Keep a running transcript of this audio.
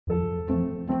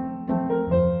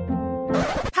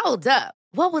Hold up.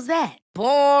 What was that?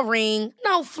 Boring.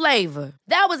 No flavor.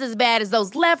 That was as bad as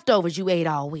those leftovers you ate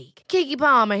all week. Keke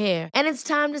Palmer here, and it's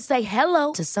time to say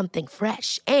hello to something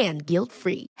fresh and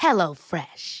guilt-free. Hello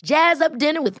Fresh. Jazz up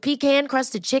dinner with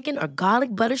pecan-crusted chicken or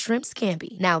garlic butter shrimp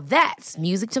scampi. Now that's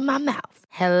music to my mouth.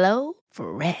 Hello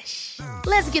Fresh.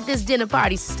 Let's get this dinner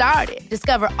party started.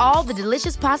 Discover all the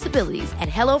delicious possibilities at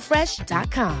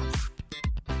hellofresh.com.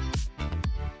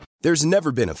 There's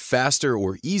never been a faster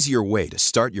or easier way to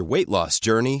start your weight loss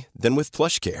journey than with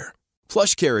PlushCare.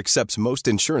 PlushCare accepts most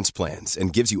insurance plans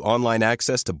and gives you online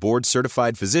access to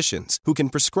board-certified physicians who can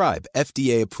prescribe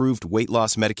FDA-approved weight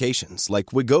loss medications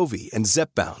like Wegovy and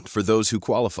Zepbound for those who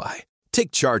qualify.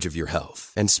 Take charge of your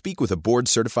health and speak with a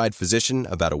board-certified physician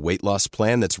about a weight loss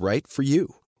plan that's right for you.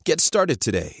 Get started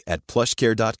today at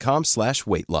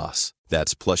plushcare.com/weightloss.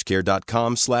 That's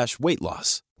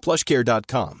plushcare.com/weightloss.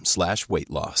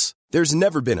 plushcare.com/weightloss. There's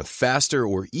never been a faster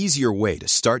or easier way to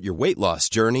start your weight loss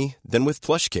journey than with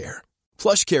PlushCare.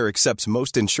 PlushCare accepts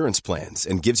most insurance plans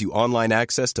and gives you online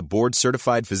access to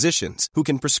board-certified physicians who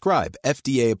can prescribe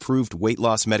FDA-approved weight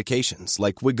loss medications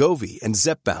like Wegovy and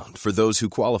Zepbound for those who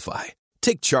qualify.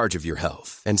 Take charge of your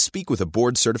health and speak with a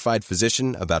board-certified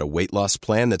physician about a weight loss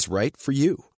plan that's right for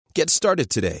you. Get started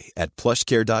today at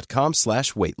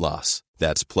plushcare.com/weightloss.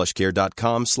 That's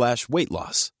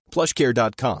plushcare.com/weightloss.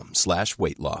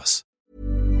 plushcare.com/weightloss.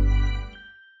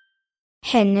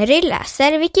 Henry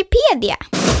läser Wikipedia.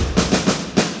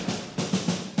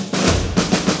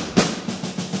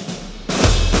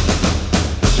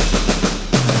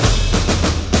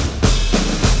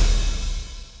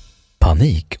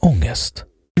 Panikångest.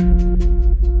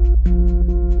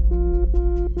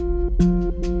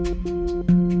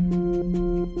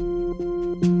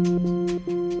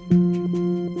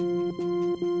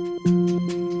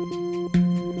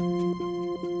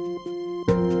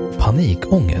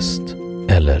 Panikångest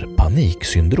eller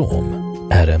paniksyndrom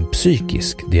är en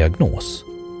psykisk diagnos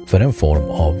för en form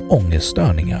av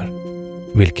ångeststörningar,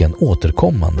 vilken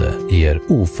återkommande ger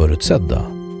oförutsedda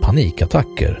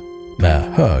panikattacker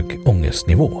med hög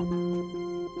ångestnivå.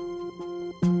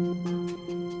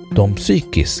 De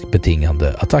psykiskt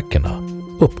betingade attackerna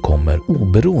uppkommer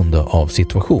oberoende av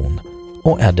situation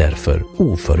och är därför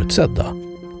oförutsedda,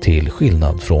 till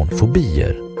skillnad från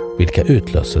fobier, vilka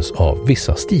utlöses av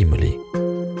vissa stimuli.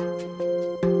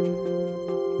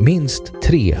 Minst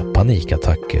 3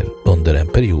 panikattacker under en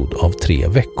period av 3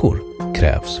 veckor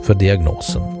krävs för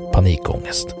diagnosen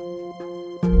panikångest.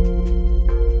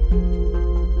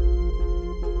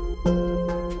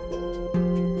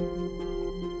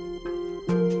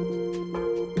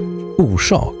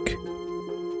 Orsak: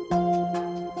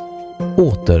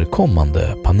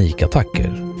 återkommande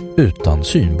panikattacker utan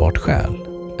synbart skäl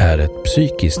är ett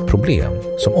psykiskt problem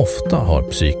som ofta har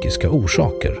psykiska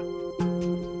orsaker.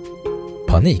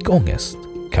 Panikångest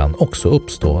kan också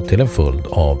uppstå till en följd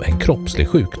av en kroppslig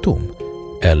sjukdom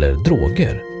eller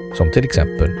droger som till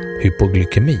exempel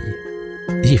hypoglykemi,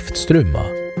 giftstruma,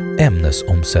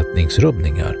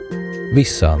 ämnesomsättningsrubbningar,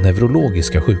 vissa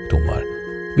neurologiska sjukdomar,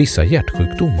 vissa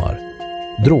hjärtsjukdomar,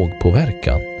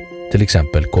 drogpåverkan, till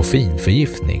exempel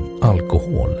koffeinförgiftning,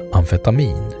 alkohol,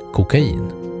 amfetamin,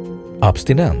 kokain,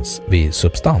 abstinens vid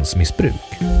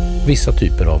substansmissbruk, vissa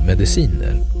typer av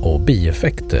mediciner och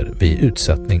bieffekter vid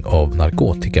utsättning av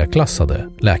narkotikaklassade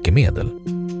läkemedel.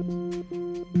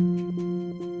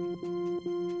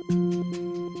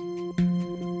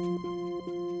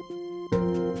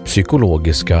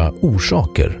 Psykologiska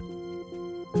orsaker: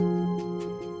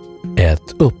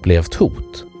 ett upplevt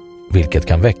hot, vilket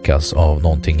kan väckas av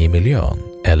någonting i miljön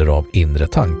eller av inre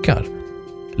tankar,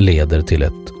 leder till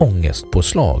ett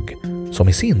ångestpåslag som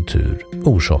i sin tur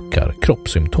orsakar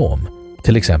kroppssymptom,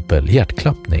 till exempel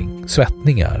hjärtklappning,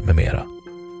 svettningar med mera.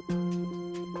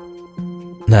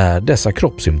 När dessa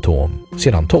kroppssymptom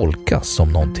sedan tolkas som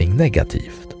någonting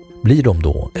negativt blir de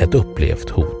då ett upplevt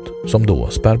hot som då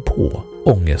spär på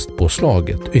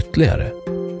ångestpåslaget ytterligare.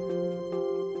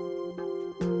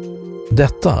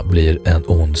 Detta blir en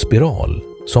ond spiral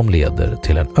som leder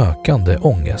till en ökande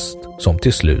ångest som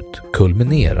till slut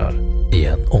kulminerar i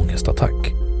en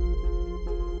ångestattack.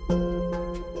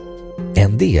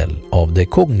 En del av det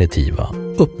kognitiva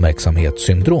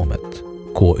uppmärksamhetssyndromet,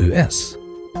 KUS,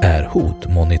 är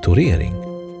hotmonitorering,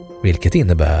 vilket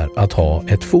innebär att ha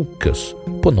ett fokus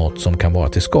på något som kan vara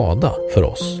till skada för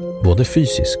oss, både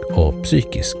fysisk och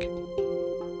psykisk.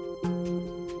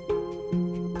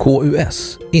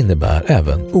 KUS innebär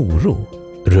även oro,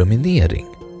 ruminering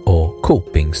och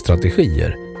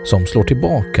copingstrategier som slår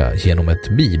tillbaka genom ett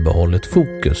bibehållet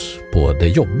fokus på det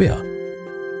jobbiga.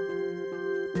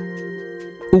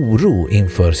 Oro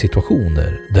inför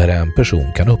situationer där en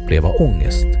person kan uppleva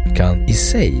ångest kan i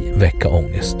sig väcka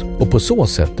ångest och på så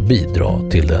sätt bidra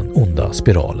till den onda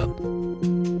spiralen.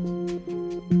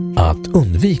 Att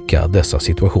undvika dessa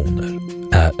situationer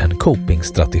är en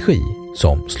copingstrategi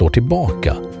som slår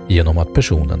tillbaka genom att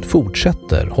personen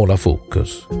fortsätter hålla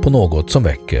fokus på något som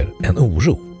väcker en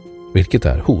oro, vilket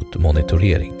är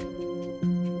hotmonitorering.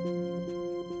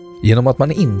 Genom att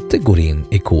man inte går in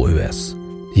i KUS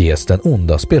ges den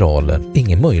onda spiralen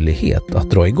ingen möjlighet att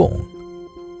dra igång.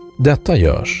 Detta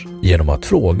görs genom att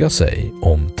fråga sig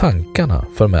om tankarna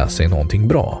för med sig någonting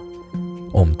bra,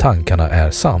 om tankarna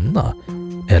är sanna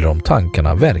eller om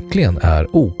tankarna verkligen är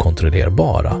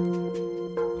okontrollerbara.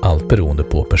 Allt beroende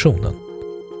på personen.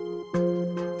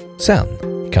 Sen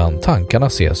kan tankarna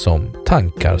ses som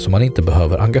tankar som man inte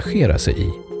behöver engagera sig i.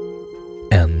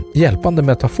 En hjälpande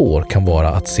metafor kan vara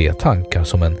att se tankar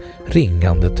som en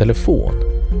ringande telefon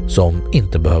som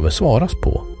inte behöver svaras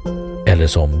på, eller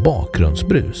som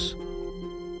bakgrundsbrus.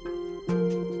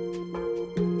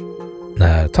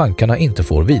 När tankarna inte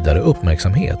får vidare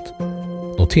uppmärksamhet,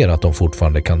 notera att de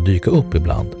fortfarande kan dyka upp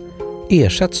ibland,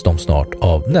 ersätts de snart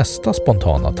av nästa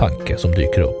spontana tanke som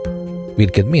dyker upp,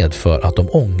 vilket medför att de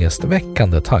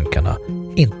ångestväckande tankarna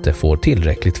inte får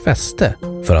tillräckligt fäste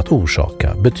för att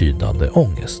orsaka betydande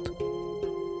ångest.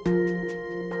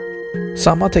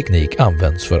 Samma teknik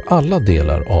används för alla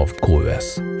delar av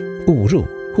KUS: oro,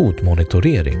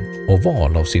 hotmonitorering och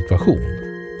val av situation,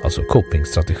 alltså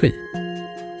copingstrategi.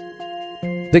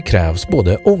 Det krävs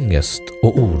både ångest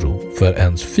och oro för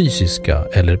ens fysiska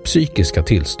eller psykiska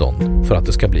tillstånd för att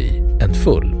det ska bli en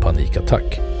full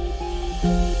panikattack.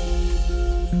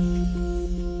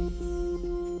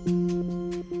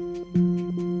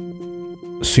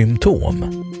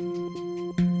 Symptom.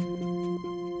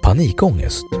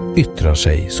 Panikångest yttrar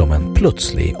sig som en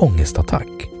plötslig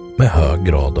ångestattack med hög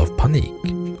grad av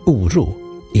panik, oro,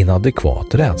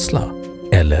 inadekvat rädsla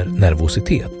eller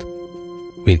nervositet,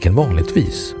 vilken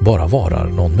vanligtvis bara varar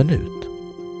någon minut.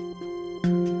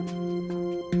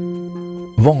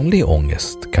 Vanlig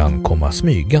ångest kan komma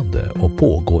smygande och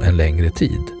pågå en längre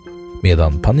tid,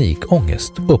 medan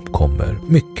panikångest uppkommer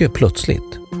mycket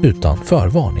plötsligt utan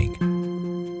förvarning.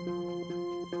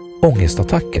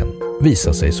 Ångestattacken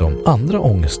visar sig som andra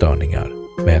ångeststörningar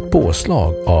med ett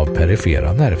påslag av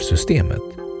perifera nervsystemet,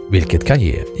 vilket kan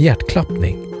ge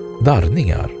hjärtklappning,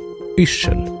 darrningar,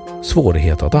 yrsel,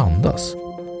 svårighet att andas,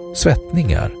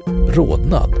 svettningar,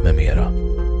 rodnad med mera.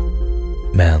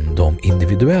 Men de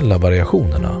individuella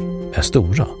variationerna är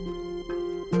stora.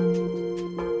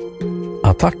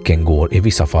 Attacken går i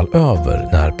vissa fall över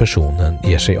när personen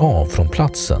ger sig av från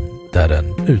platsen där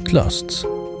den utlösts.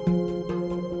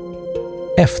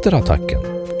 Efter attacken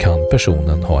kan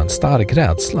personen ha en stark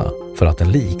rädsla för att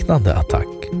en liknande attack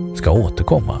ska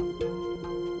återkomma.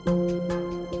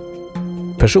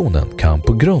 Personen kan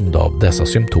på grund av dessa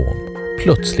symptom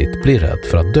plötsligt bli rädd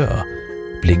för att dö,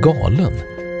 bli galen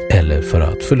eller för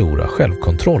att förlora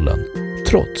självkontrollen,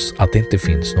 trots att det inte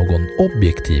finns någon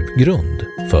objektiv grund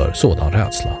för sådan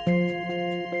rädsla.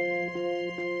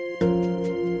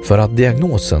 För att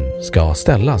diagnosen ska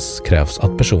ställas krävs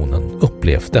att personen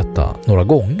upplevt detta några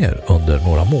gånger under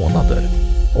några månader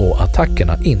och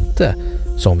attackerna inte,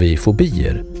 som vid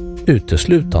fobier,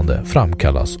 uteslutande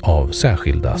framkallas av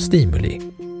särskilda stimuli.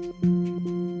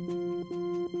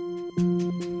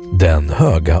 Den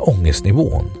höga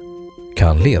ångestnivån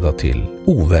kan leda till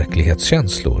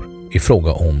overklighetskänslor i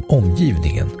fråga om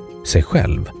omgivningen, sig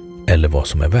själv eller vad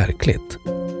som är verkligt.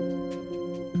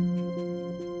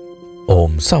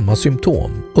 Om samma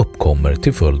symptom uppkommer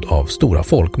till följd av stora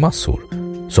folkmassor,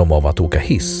 som av att åka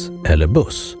hiss eller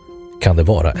buss, kan det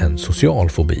vara en social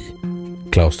fobi,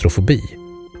 klaustrofobi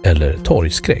eller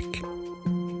torgskräck.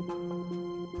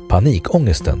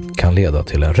 Panikångesten kan leda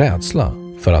till en rädsla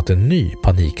för att en ny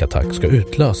panikattack ska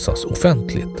utlösas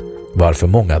offentligt, varför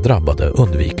många drabbade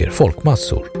undviker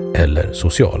folkmassor eller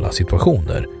sociala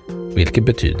situationer, vilket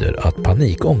betyder att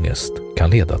panikångest kan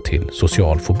leda till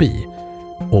social fobi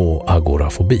och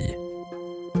agorafobi.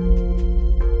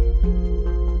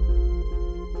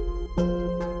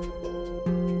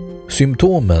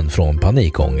 Symptomen från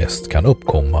panikångest kan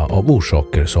uppkomma av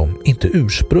orsaker som inte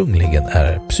ursprungligen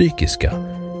är psykiska,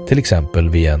 till exempel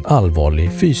vid en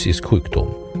allvarlig fysisk sjukdom,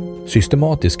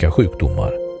 systematiska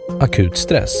sjukdomar, akut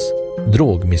stress,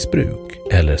 drogmissbruk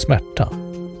eller smärta.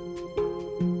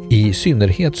 I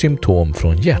synnerhet symptom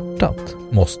från hjärtat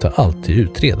måste alltid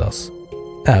utredas,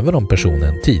 även om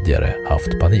personen tidigare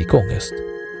haft panikångest.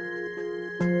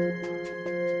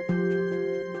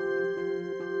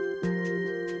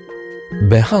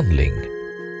 Behandling.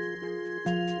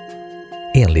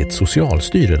 enligt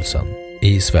Socialstyrelsen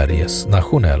i Sveriges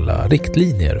nationella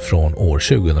riktlinjer från år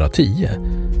 2010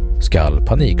 ska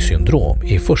paniksyndrom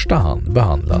i första hand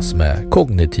behandlas med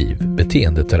kognitiv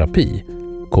beteendeterapi,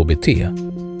 KBT,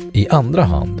 i andra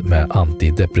hand med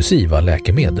antidepressiva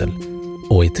läkemedel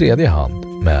och i tredje hand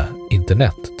med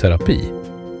internetterapi.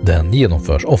 Den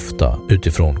genomförs ofta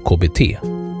utifrån KBT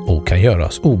och kan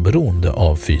göras oberoende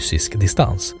av fysisk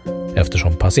distans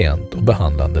eftersom patient och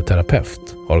behandlande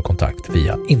terapeut har kontakt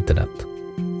via internet.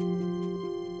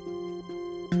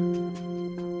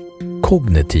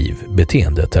 Kognitiv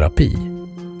beteendeterapi.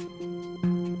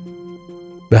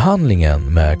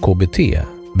 Behandlingen med KBT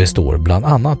består bland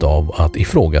annat av att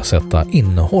ifrågasätta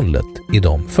innehållet i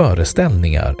de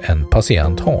föreställningar en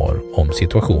patient har om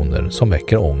situationer som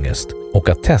väcker ångest och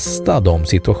att testa de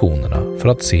situationerna för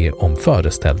att se om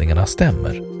föreställningarna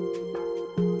stämmer.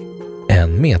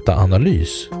 En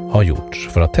metaanalys har gjorts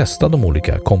för att testa de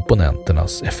olika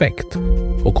komponenternas effekt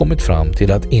och kommit fram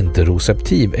till att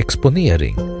interoceptiv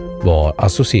exponering var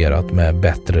associerat med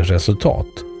bättre resultat.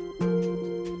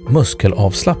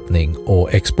 Muskelavslappning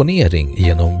och exponering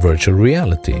genom virtual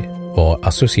reality var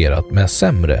associerat med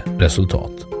sämre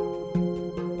resultat.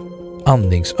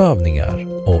 Andningsövningar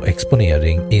och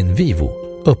exponering in vivo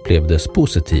upplevdes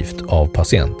positivt av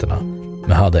patienterna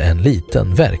men hade en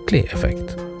liten verklig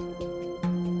effekt.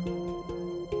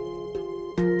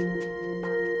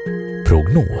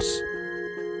 Prognos.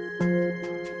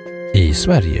 I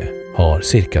Sverige har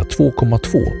cirka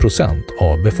 2,2%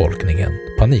 av befolkningen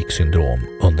paniksyndrom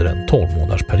under en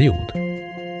 12-månadersperiod.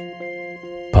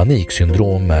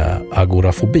 Paniksyndrom med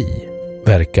agorafobi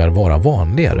verkar vara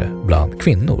vanligare bland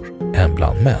kvinnor än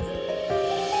bland män.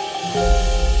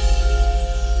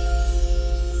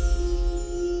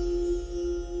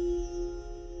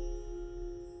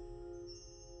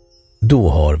 Då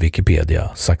har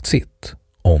Wikipedia sagt sitt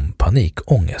om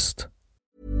panikångest.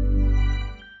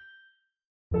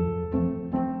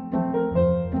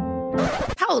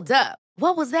 Hold up.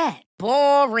 What was that?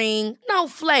 Boring. No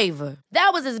flavor.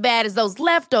 That was as bad as those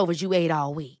leftovers you ate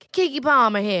all week. Keke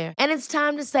Palmer here, and it's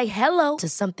time to say hello to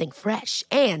something fresh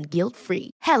and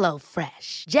guilt-free. Hello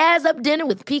Fresh. Jazz up dinner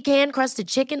with pecan-crusted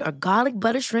chicken or garlic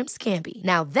butter shrimp scampi.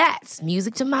 Now that's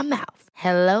music to my mouth.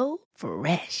 Hello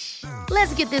Fresh.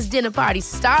 Let's get this dinner party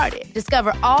started.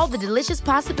 Discover all the delicious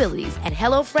possibilities at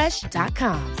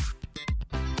hellofresh.com.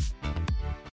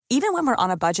 Even when we're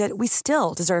on a budget, we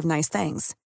still deserve nice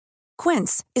things.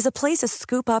 Quince is a place to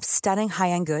scoop up stunning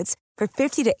high-end goods for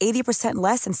 50 to 80%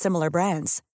 less than similar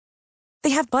brands.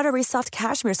 They have buttery soft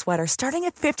cashmere sweaters starting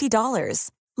at $50,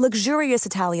 luxurious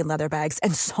Italian leather bags,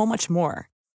 and so much more.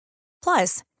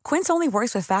 Plus, Quince only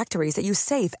works with factories that use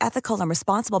safe, ethical, and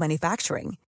responsible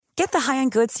manufacturing. Get the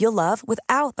high-end goods you'll love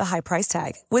without the high price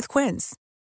tag with Quince.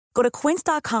 Go to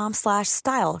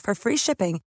quince.com/style for free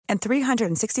shipping and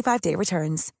 365-day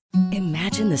returns.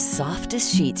 Imagine the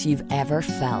softest sheets you've ever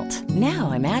felt.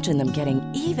 Now imagine them getting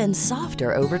even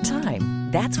softer over time.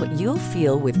 That's what you'll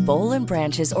feel with Boll &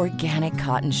 Branch's organic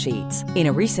cotton sheets. In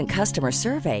a recent customer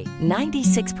survey,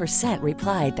 96%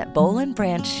 replied that Boll &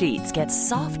 Branch sheets get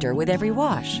softer with every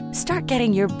wash. Start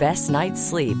getting your best night's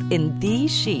sleep in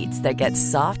these sheets that get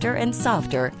softer and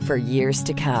softer for years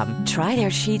to come. Try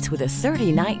their sheets with a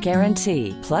 30-night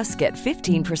guarantee. Plus, get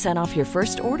 15% off your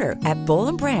first order at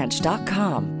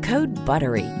bollandbranch.com. Code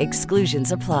BUTTERY.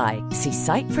 Exclusions apply. See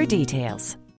site for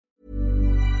details.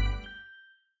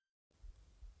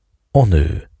 Och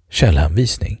nu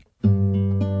källhänvisning.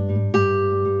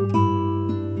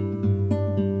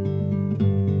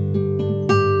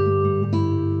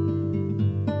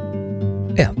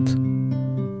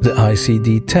 The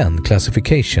ICD-10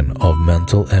 Classification of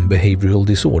Mental and Behavioral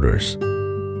Disorders,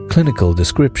 Clinical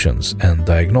Descriptions and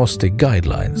Diagnostic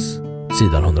Guidelines,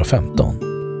 sidan 115.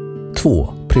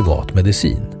 2. Privat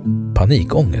medicin,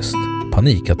 panikångest,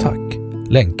 panikattack,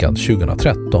 länkad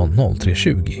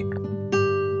 2013-0320.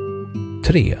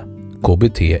 3.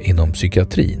 KBT inom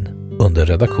psykiatrin under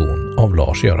redaktion av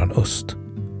Lars-Göran Öst.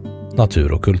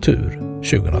 Natur och kultur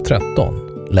 2013,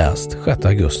 läst 6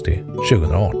 augusti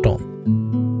 2018.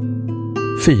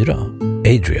 4.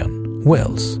 Adrian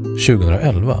Wells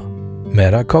 2011,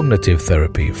 Metacognitive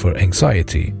Therapy for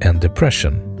Anxiety and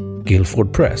Depression,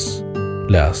 Guilford Press,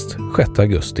 läst 6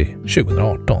 augusti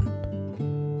 2018.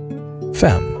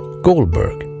 5.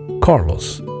 Goldberg,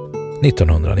 Carlos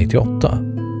 1998,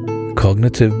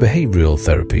 Cognitive Behavioral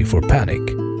Therapy for Panic,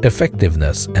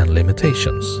 Effectiveness and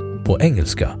Limitations, på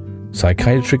engelska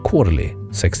Psychiatry Quarterly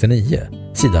 69,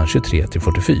 sidan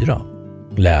 23-44,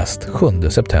 läst 7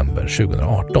 september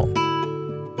 2018.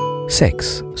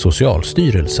 6.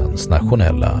 Socialstyrelsens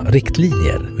nationella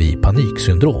riktlinjer vid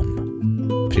paniksyndrom,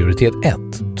 prioritet 1,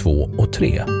 2 och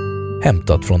 3.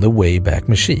 Hämtat från The Wayback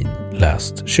Machine,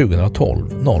 läst 2012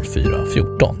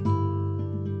 04-14.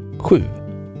 7.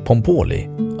 Pompoli,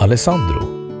 Alessandro.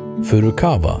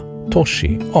 Furukawa,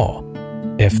 Toshi A.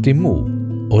 Eftimu,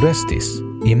 Orestis,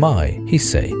 Imai,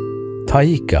 Hisei.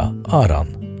 Taika, Aran.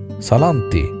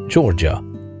 Salanti, Georgia.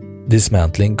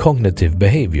 Dismantling Cognitive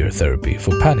Behavior Therapy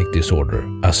for Panic Disorder,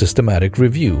 A Systematic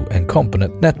Review and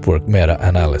Component Network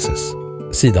Meta-Analysis.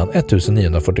 Sidan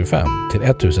 1945 till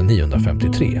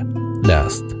 1953.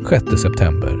 Läst 6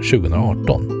 september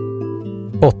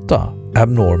 2018. 8.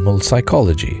 Abnormal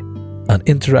Psychology, An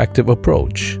Interactive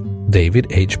Approach. David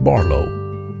H. Barlow.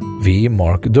 V.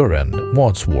 Mark Duren,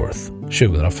 Wadsworth,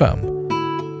 2005.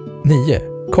 9.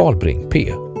 Karlbring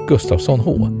P. Gustafsson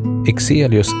H.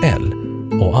 Exelius L.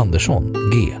 och Andersson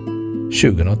G.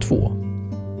 2002.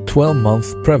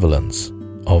 12-month prevalence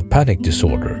of panic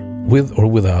disorder with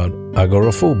or without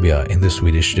agoraphobia in the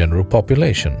Swedish general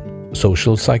population.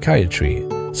 Social Psychiatry,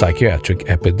 Psychiatric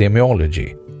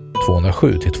Epidemiology,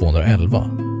 207-211.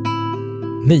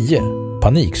 9.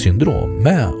 Paniksyndrom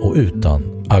med och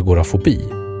utan agorafobi.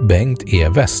 Bengt E.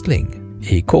 Westling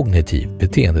i Kognitiv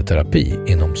beteendeterapi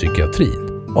inom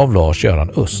psykiatrin av Lars-Göran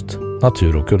Öst,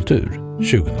 Natur och kultur,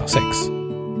 2006.